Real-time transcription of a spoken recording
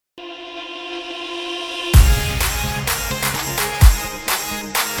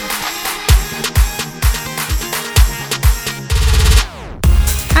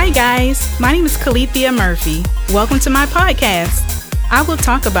guys, my name is Calethea Murphy. Welcome to my podcast. I will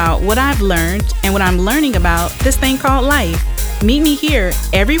talk about what I've learned and what I'm learning about this thing called life. Meet me here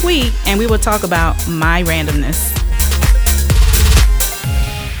every week and we will talk about my randomness.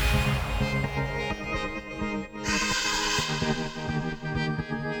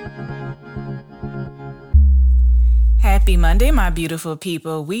 Happy Monday, my beautiful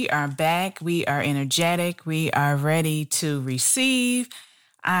people. We are back. We are energetic. We are ready to receive.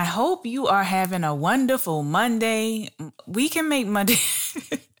 I hope you are having a wonderful Monday. We can make Mondays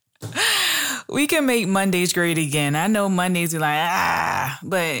great again. I know Mondays are like,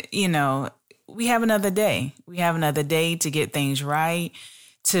 but we have another day. We have another day to get things right,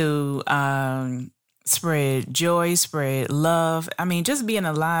 to spread joy, spread love. I mean, just being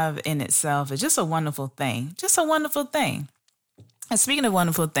alive in itself is just a wonderful thing. Just a wonderful thing. And speaking of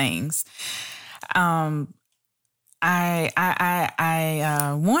wonderful things, I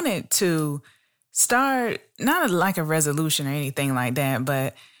wanted to start, not like a resolution or anything like that,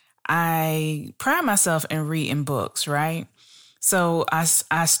 but I pride myself in reading books, right? So I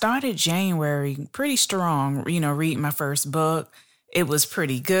started January pretty strong, reading my first book. It was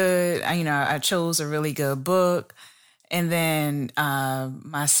pretty good. I chose a really good book. And then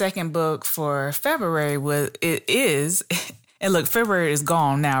my second book for February and look, February is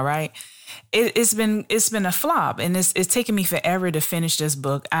gone now, right? It's been a flop, and it's taken me forever to finish this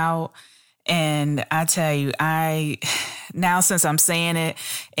book out. And I tell you, now since I'm saying it,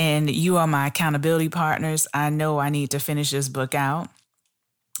 and you are my accountability partners, I know I need to finish this book out.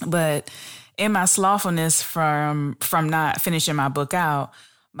 But in my slothfulness from not finishing my book out,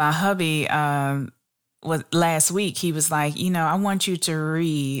 my hubby was last week. He was like, I want you to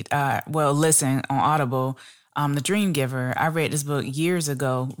read, listen on Audible. The Dream Giver. I read this book years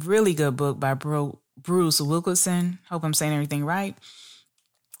ago. Really good book by Bruce Wilkinson. Hope I'm saying everything right.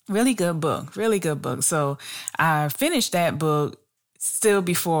 Really good book. Really good book. So I finished that book still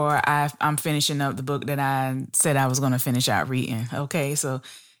before I'm finishing up the book that I said I was going to finish out reading. Okay, so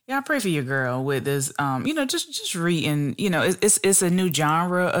yeah, I pray for your girl with this. Just reading. It's a new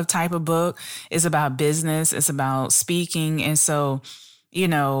genre of type of book. It's about business. It's about speaking, and so.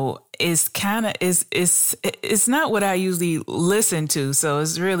 It's not what I usually listen to. So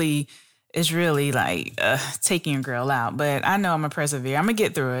it's really like taking your girl out. But I know I'm going to persevere. I'm going to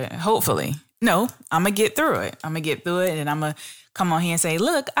get through it. Hopefully. No, I'm going to get through it. And I'm going to come on here and say,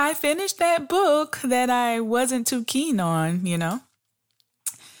 look, I finished that book that I wasn't too keen on,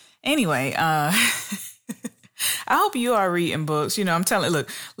 Anyway, I hope you are reading books. I'm telling, look,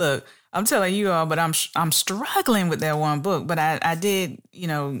 I'm telling you all, but I'm struggling with that one book. But I did,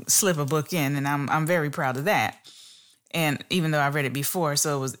 slip a book in, and I'm very proud of that. And even though I read it before,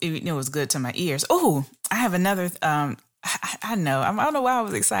 so it was good to my ears. Oh, I have another. I know. I don't know why I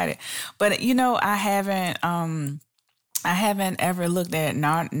was excited, but I haven't ever looked at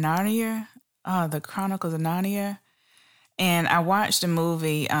Narnia, the Chronicles of Narnia. And I watched the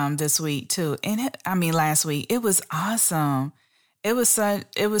movie this week too, and last week. It was awesome. It was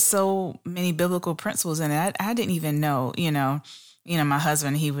so many biblical principles in it. I didn't even know, my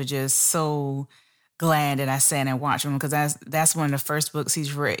husband, he was just so glad that I sat and watched him, because that's one of the first books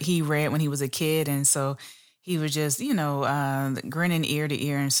he read when he was a kid. And so he was just, grinning ear to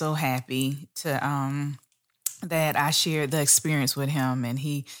ear and so happy to that I shared the experience with him. And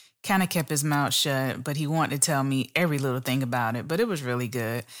he kind of kept his mouth shut, but he wanted to tell me every little thing about it. But it was really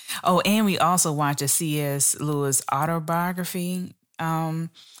good. Oh, and we also watched a C.S. Lewis autobiography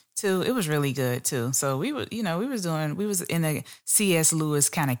too. It was really good too. So we was in a C.S. Lewis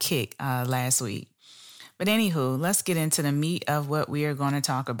kind of kick last week. But anywho, let's get into the meat of what we are going to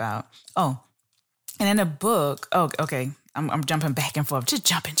talk about. Oh, and in the book, okay, I'm jumping back and forth, just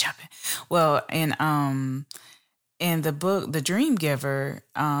jumping. Well, in the book, The Dream Giver,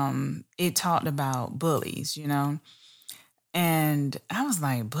 it talked about bullies, and I was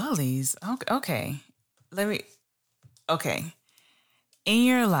like, bullies? Okay. In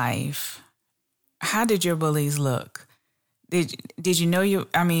your life, how did your bullies look? Did you know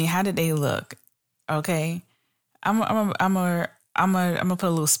how did they look? Okay. I'm gonna put a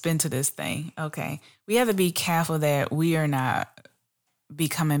little spin to this thing. Okay. We have to be careful that we are not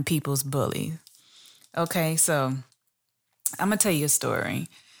becoming people's bullies. Okay, so I'm going to tell you a story.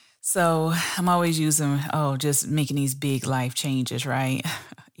 So I'm always just making these big life changes, right?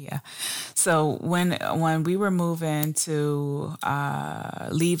 Yeah. So when we were moving to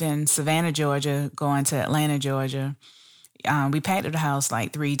leaving Savannah, Georgia, going to Atlanta, Georgia, we packed the house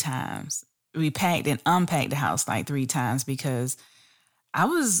like 3 times. We packed and unpacked the house like 3 times because I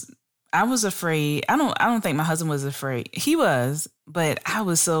was I was afraid. I don't think my husband was afraid. He was, but I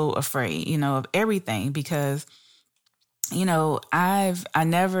was so afraid, of everything because, I've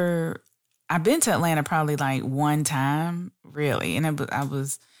been to Atlanta probably like one time, really. And I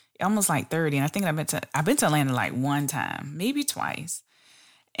was almost like 30. And I think I've been to Atlanta like one time, maybe twice.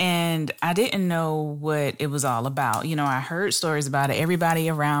 And I didn't know what it was all about. I heard stories about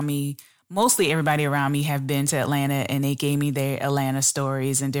it. Mostly everybody around me have been to Atlanta and they gave me their Atlanta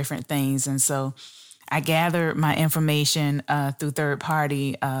stories and different things. And so I gathered my information through third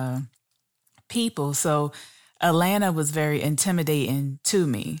party people. So Atlanta was very intimidating to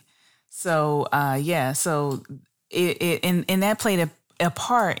me. So so and that played a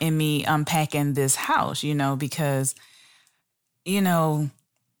part in me unpacking this house, because,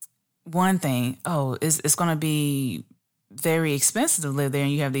 one thing, it's going to be very expensive to live there,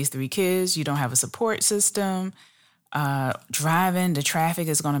 and you have these 3 kids, you don't have a support system, driving, the traffic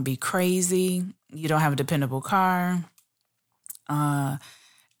is going to be crazy, you don't have a dependable car, and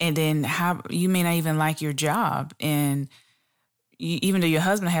then how you may not even like your job, and even though your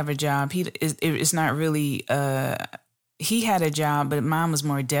husband have a job, it's not really, he had a job, but mine was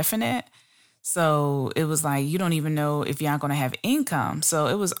more definite. So it was like, you don't even know if y'all going to have income. So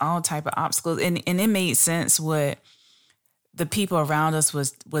it was all type of obstacles. And it made sense what the people around us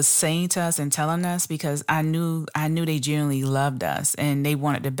was saying to us and telling us, because I knew they genuinely loved us and they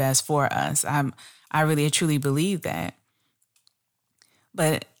wanted the best for us. I really truly believe that.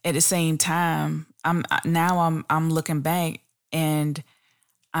 But at the same time, I'm looking back, and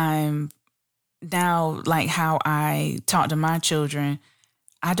I'm now, like how I talk to my children,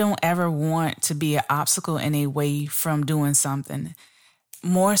 I don't ever want to be an obstacle in a way from doing something.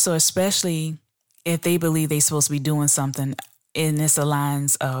 More so, especially if they believe they're supposed to be doing something in this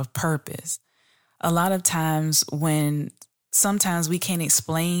alliance of purpose. A lot of times sometimes we can't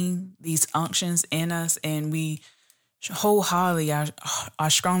explain these unctions in us, and we wholeheartedly, I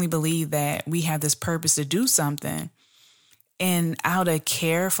strongly believe that we have this purpose to do something. And out of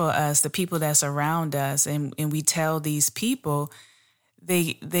care for us, the people that surround us, and we tell these people,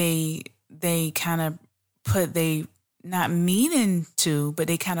 they kind of put not meaning to, but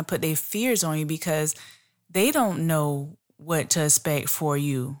they kind of put their fears on you because they don't know what to expect for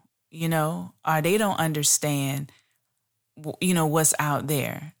you, or they don't understand, what's out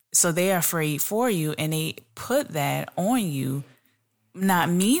there. So they're afraid for you, and they put that on you, not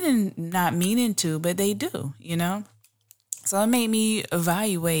meaning to, but they do, So it made me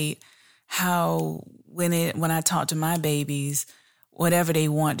evaluate how when I talk to my babies, whatever they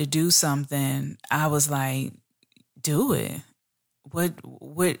want to do something, I was like, do it.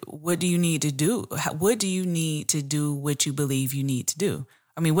 What do you need to do? What do you need to do what you believe you need to do?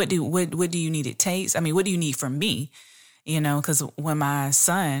 I mean, what do you need it takes? I mean, what do you need from me? Because when my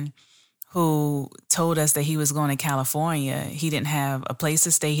son, who told us that he was going to California, he didn't have a place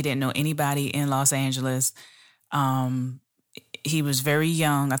to stay. He didn't know anybody in Los Angeles. He was very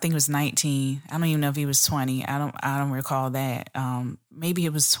young. I think he was 19. I don't even know if he was 20. I don't recall that. Maybe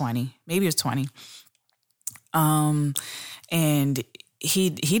it was 20. Maybe it was 20. And he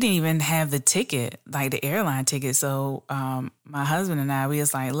didn't even have the ticket, like the airline ticket. So my husband and I, we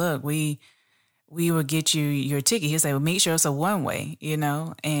was like, look, we will get you your ticket. He said, well, make sure it's a one-way,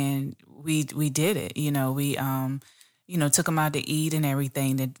 and we did it. We took him out to eat and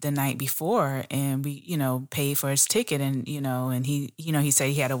everything the night before, and we, paid for his ticket, and, and he said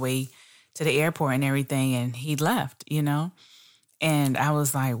he had a way to the airport and everything, and he left, and I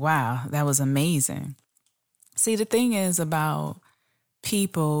was like, wow, that was amazing. See, the thing is about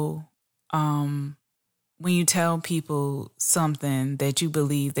people, when you tell people something that you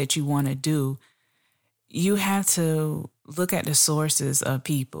believe that you want to do, you have to look at the sources of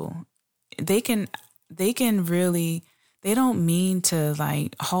people. They can really, they don't mean to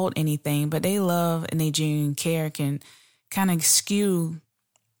like halt anything, but they love and they genuine care can kind of skew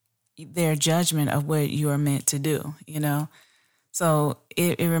their judgment of what you are meant to do, So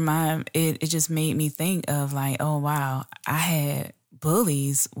it just made me think of like, oh wow, I had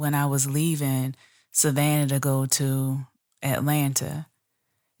bullies when I was leaving Savannah to go to Atlanta.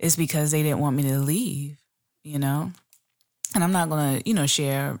 It's because they didn't want me to leave, And I'm not gonna,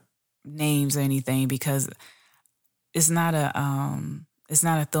 share names or anything because it's not a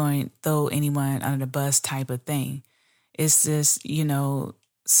throw anyone under the bus type of thing. It's just,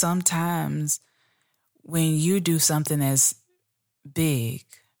 sometimes when you do something that's big,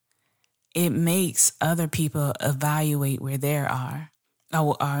 it makes other people evaluate where they are,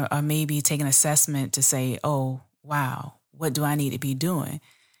 or maybe take an assessment to say, oh, wow, what do I need to be doing?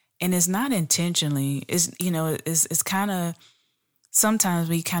 And it's not intentionally. It's kind of sometimes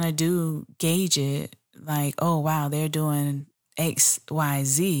we kind of do gauge it like, oh, wow, they're doing X, Y,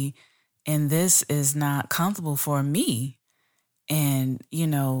 Z, and this is not comfortable for me. And,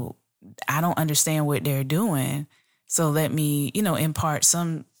 I don't understand what they're doing. So let me, impart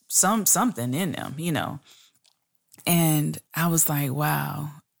something in them. And I was like, wow,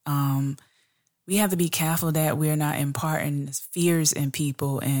 we have to be careful that we're not imparting fears in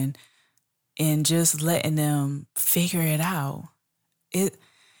people and just letting them figure it out.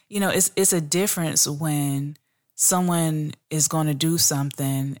 It's a difference when someone is going to do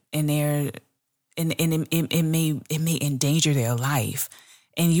something and it may endanger their life,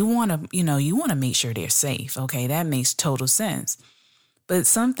 and you want to make sure they're safe. Okay, that makes total sense. But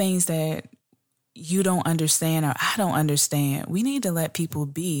some things that you don't understand or I don't understand, we need to let people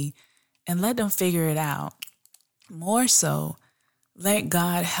be and let them figure it out. More so, let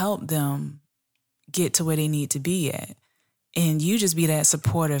God help them get to where they need to be at. And you just be that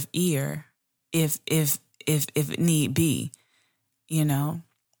supportive ear if it need be, and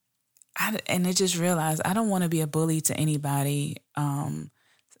I just realized I don't want to be a bully to anybody,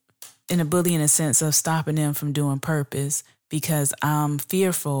 in a bully in a sense of stopping them from doing purpose because I'm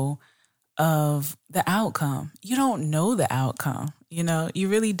fearful of the outcome. You don't know the outcome, you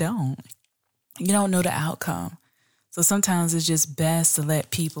really don't. You don't know the outcome. So sometimes it's just best to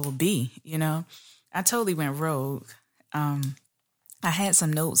let people be, I totally went rogue. I had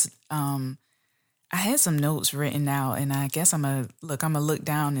some notes. I had some notes written out, and I guess I'm gonna look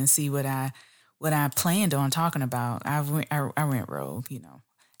down and see what I planned on talking about. I went rogue,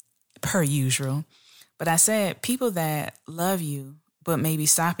 per usual. But I said people that love you but may be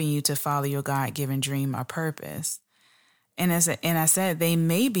stopping you to follow your God-given dream or purpose. And I said they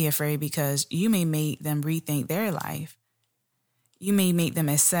may be afraid because you may make them rethink their life. You may make them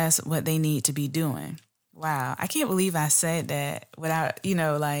assess what they need to be doing. Wow, I can't believe I said that without,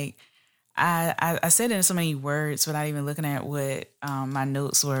 I said it in so many words without even looking at what my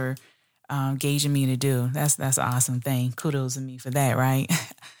notes were gauging me to do. That's an awesome thing. Kudos to me for that, right?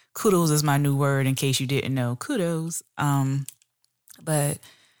 Kudos is my new word in case you didn't know. Kudos. But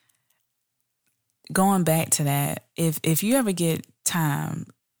going back to that, if you ever get time,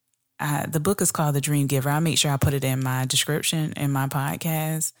 the book is called The Dream Giver. I'll make sure I put it in my description in my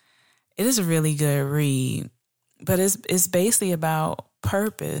podcast. It is a really good read, but it's basically about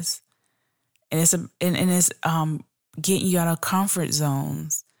purpose, and it's getting you out of comfort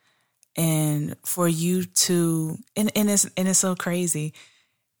zones, and for you to and it's so crazy.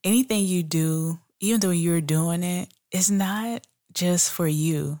 Anything you do, even though you're doing it, it's not just for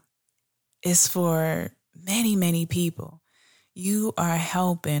you. It's for many, many people. We are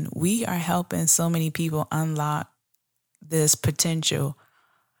helping so many people unlock this potential,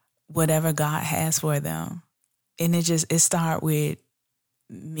 whatever God has for them. And it start with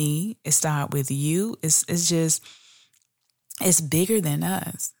me. It start with you. It's bigger than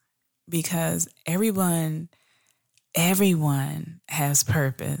us because everyone has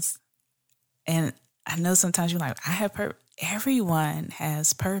purpose. And I know sometimes you're like, I have purpose. Everyone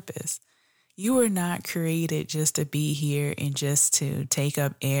has purpose. You were not created just to be here and just to take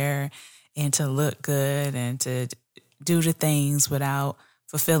up air and to look good and to do the things without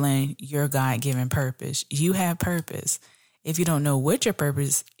fulfilling your God-given purpose. You have purpose. If you don't know what your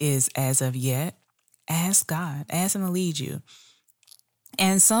purpose is as of yet, ask God. Ask Him to lead you.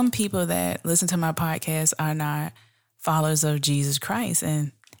 And some people that listen to my podcast are not followers of Jesus Christ.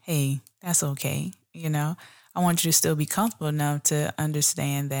 And hey, that's okay. I want you to still be comfortable enough to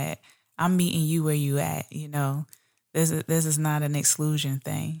understand that I'm meeting you where you at. This is not an exclusion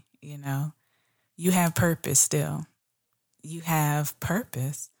thing. You have purpose still. You have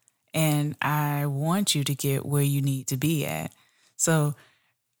purpose. And I want you to get where you need to be at. So,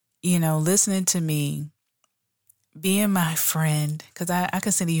 listening to me, being my friend, because I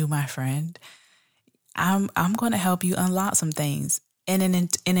consider you my friend, I'm going to help you unlock some things. And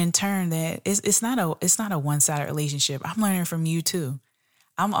in turn, that it's not a one-sided relationship. I'm learning from you too.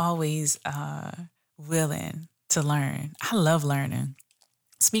 I'm always willing to learn. I love learning.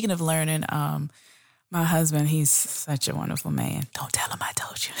 Speaking of learning, my husband, he's such a wonderful man. Don't tell him I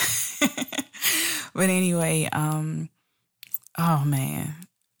told you. But anyway, oh man,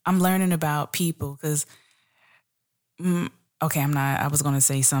 I'm learning about people because, okay, I was going to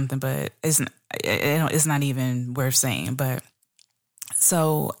say something, but it's not even worth saying. But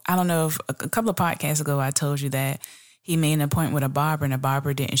so I don't know if a couple of podcasts ago, I told you that he made an appointment with a barber and the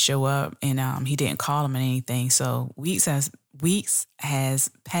barber didn't show up and he didn't call him or anything. So weeks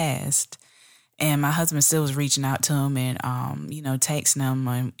has passed and my husband still was reaching out to him and, texting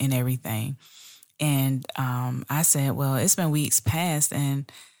him and everything. And I said, well, it's been weeks past,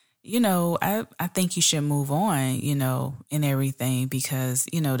 and I think you should move on, and everything, because,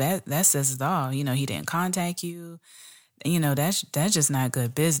 that says it all. He didn't contact you. That's just not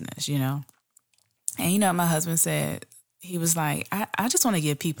good business, And my husband said, he was like, I just want to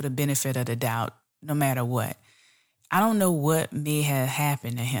give people the benefit of the doubt, no matter what. I don't know what may have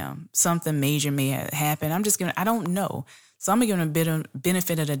happened to him. Something major may have happened. I don't know. So I'm going to give him a bit of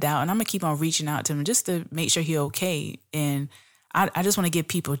benefit of the doubt, and I'm going to keep on reaching out to him just to make sure he's okay. And I just want to give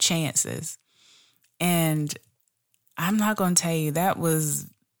people chances. And I'm not going to tell you, that was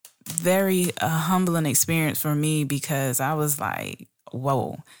very humbling experience for me, because I was like,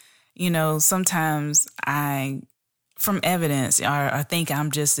 whoa. Sometimes from evidence, or think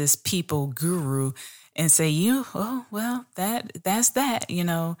I'm just this people guru and say, oh, well, that's that,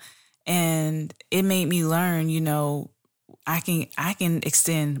 and it made me learn, I can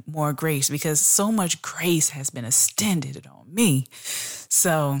extend more grace, because so much grace has been extended on me.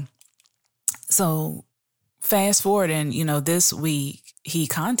 So fast forward, and, this week he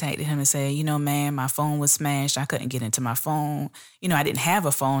contacted him and said, man, my phone was smashed. I couldn't get into my phone. I didn't have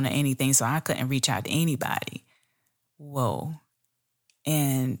a phone or anything, so I couldn't reach out to anybody. Whoa.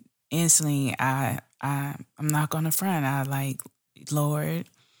 And instantly I'm not going to front. I like, Lord,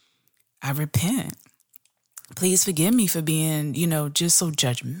 I repent. Please forgive me for being, just so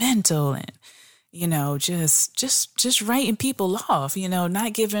judgmental and, just writing people off,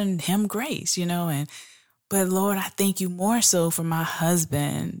 not giving him grace, but Lord, I thank you more so for my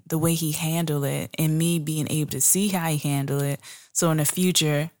husband, the way he handled it, and me being able to see how he handled it. So in the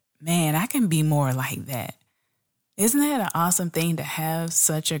future, man, I can be more like that. Isn't that an awesome thing to have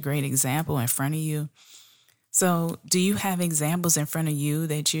such a great example in front of you? So do you have examples in front of you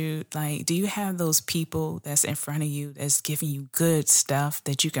that you like? Do you have those people that's in front of you that's giving you good stuff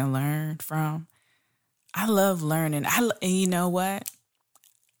that you can learn from? I love learning. And you know what?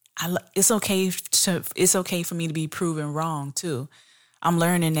 It's okay for me to be proven wrong too. I'm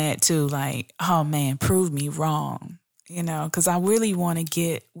learning that too. Like, oh man, prove me wrong, because I really want to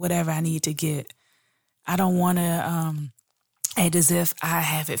get whatever I need to get. I don't want to act as if I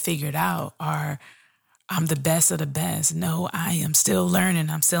have it figured out or I'm the best of the best. No, I am still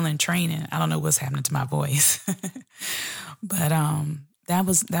learning. I'm still in training. I don't know what's happening to my voice, but that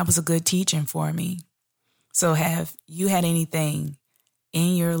was a good teaching for me. So have you had anything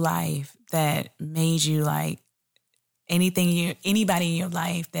in your life that made you like anybody in your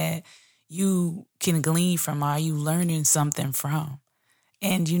life that you can glean from? Are you learning something from?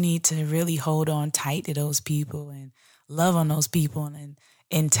 And you need to really hold on tight to those people and love on those people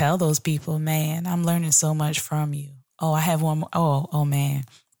and tell those people, man, I'm learning so much from you. Oh, I have one more. Oh man.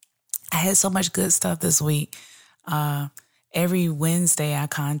 I had so much good stuff this week. Every Wednesday I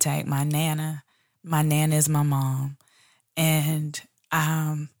contact my Nana. My Nana is my mom. And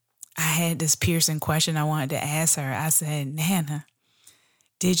I had this piercing question I wanted to ask her. I said, Nana,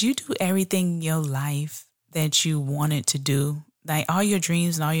 did you do everything in your life that you wanted to do? Like all your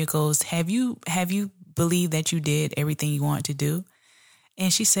dreams and all your goals, have you believed that you did everything you wanted to do?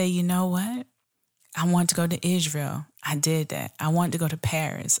 And she said, you know what? I want to go to Israel. I did that. I wanted to go to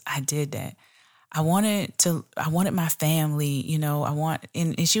Paris. I did that. I wanted my family,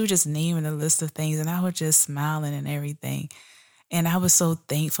 and she was just naming a list of things, and I was just smiling and everything. And I was so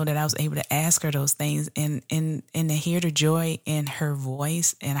thankful that I was able to ask her those things and to hear the joy in her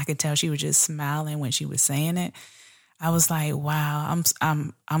voice. And I could tell she was just smiling when she was saying it. I was like, wow,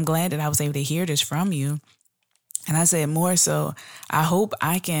 I'm glad that I was able to hear this from you. And I said, more so, I hope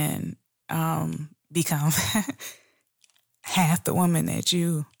I can become half the woman that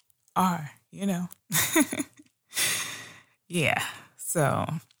you are, Yeah. So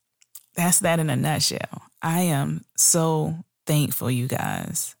that's that in a nutshell. I am so thankful, you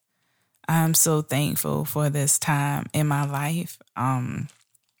guys. I'm so thankful for this time in my life.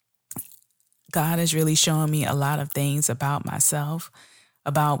 God is really showing me a lot of things about myself,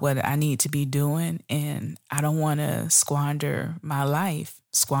 about what I need to be doing. And I don't want to squander my life,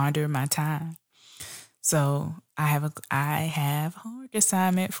 squander my time. So I have homework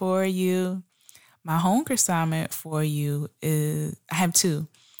assignment for you. My homework assignment for you is, I have two.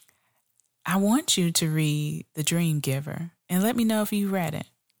 I want you to read The Dream Giver and let me know if you read it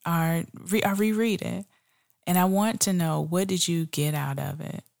or reread it. And I want to know, what did you get out of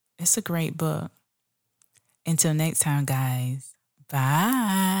it? It's a great book. Until next time, guys.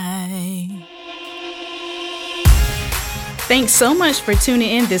 Bye. Thanks so much for tuning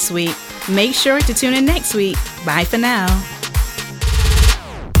in this week. Make sure to tune in next week. Bye for now.